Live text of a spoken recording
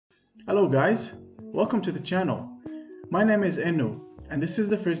Hello guys, welcome to the channel. My name is Enu and this is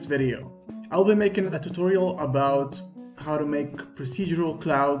the first video. I'll be making a tutorial about how to make procedural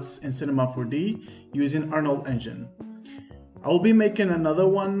clouds in Cinema 4D using Arnold engine. I'll be making another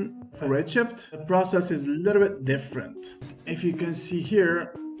one for Redshift. The process is a little bit different. If you can see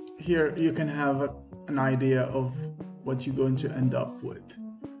here you can have an idea of what you're going to end up with.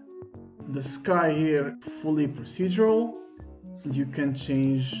 The sky here fully procedural. You can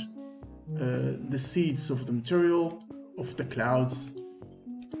change the seeds of the material of the clouds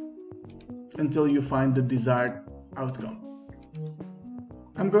until you find the desired outcome.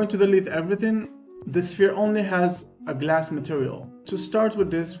 I'm going to delete everything. The sphere only has a glass material. To start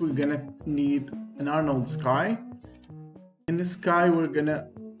with this, we're gonna need an Arnold sky. In the sky, we're gonna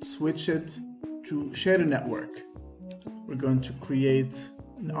switch it to shader network. We're going to create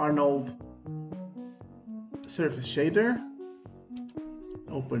an Arnold surface shader.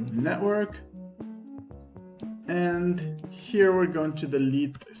 Open the network, and here we're going to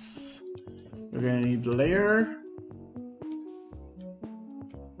delete this. We're going to need a layer,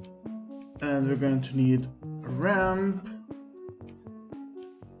 and we're going to need a ramp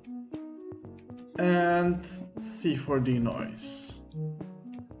and C4D noise.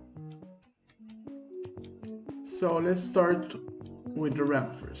 So let's start with the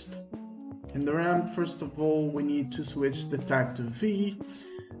ramp first. In the ramp, first of all, we need to switch the tag to V.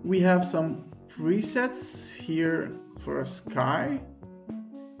 We have some presets here for a sky.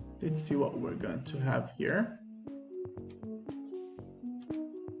 Let's see what we're going to have here.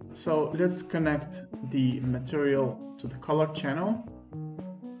 So let's connect the material to the color channel.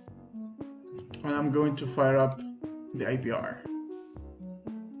 And I'm going to fire up the IPR.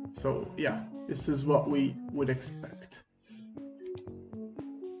 So yeah, this is what we would expect.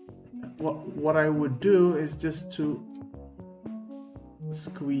 What I would do is just to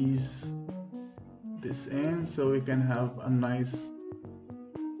squeeze this in so we can have a nice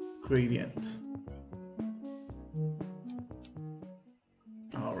gradient.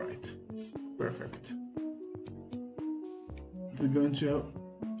 All right, perfect. We're going to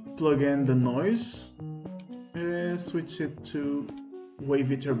plug in the noise and switch it to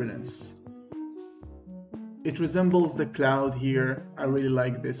wavy turbulence. It resembles the cloud here. I really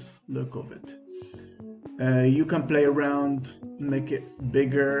like this look of it. You can play around, make it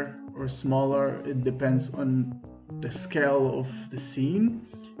bigger or smaller. It depends on the scale of the scene.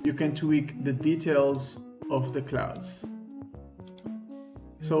 You can tweak the details of the clouds.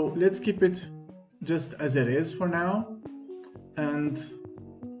 So let's keep it just as it is for now. And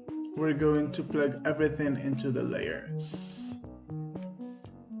we're going to plug everything into the layers.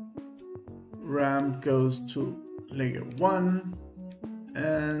 Ramp goes to layer 1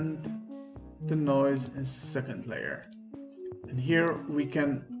 and the noise is second layer. And here we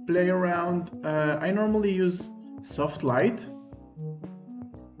can play around. I normally use soft light,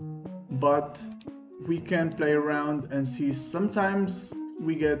 but we can play around and see sometimes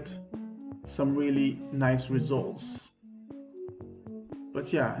we get some really nice results.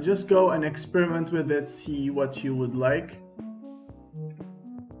 But yeah, just go and experiment with it, see what you would like.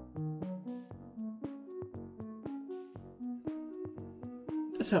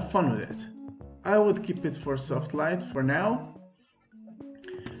 Just have fun with it. I would keep it for soft light for now.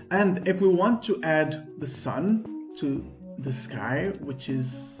 And if we want to add the sun to the sky, which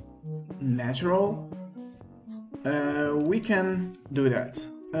is natural, we can do that.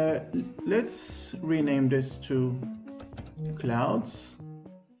 Let's rename this to clouds.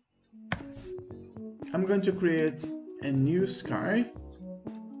 I'm going to create a new sky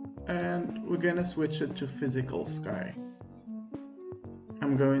and we're gonna switch it to physical sky.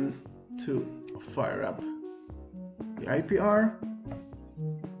 I'm going to fire up the IPR.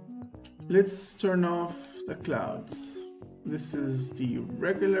 Let's turn off the clouds. This is the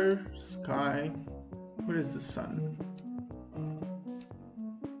regular sky. Where is the sun?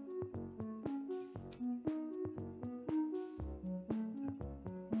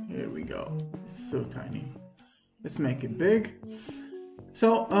 Here we go. It's so tiny. Let's make it big.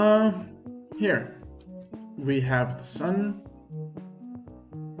 So here we have the sun.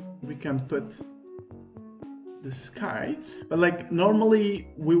 We can put the sky, but like normally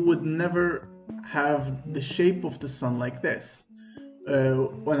we would never have the shape of the sun like this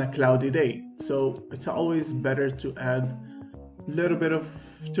on a cloudy day. So it's always better to add a little bit of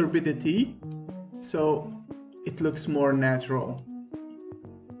turbidity so it looks more natural.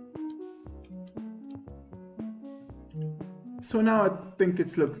 So now I think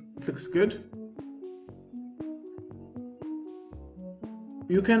it looks good.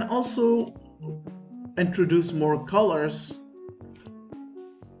 You can also introduce more colors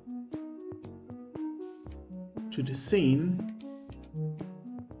to the scene.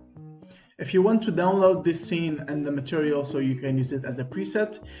 If you want to download this scene and the material so you can use it as a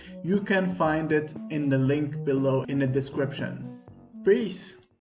preset, you can find it in the link below in the description. Peace!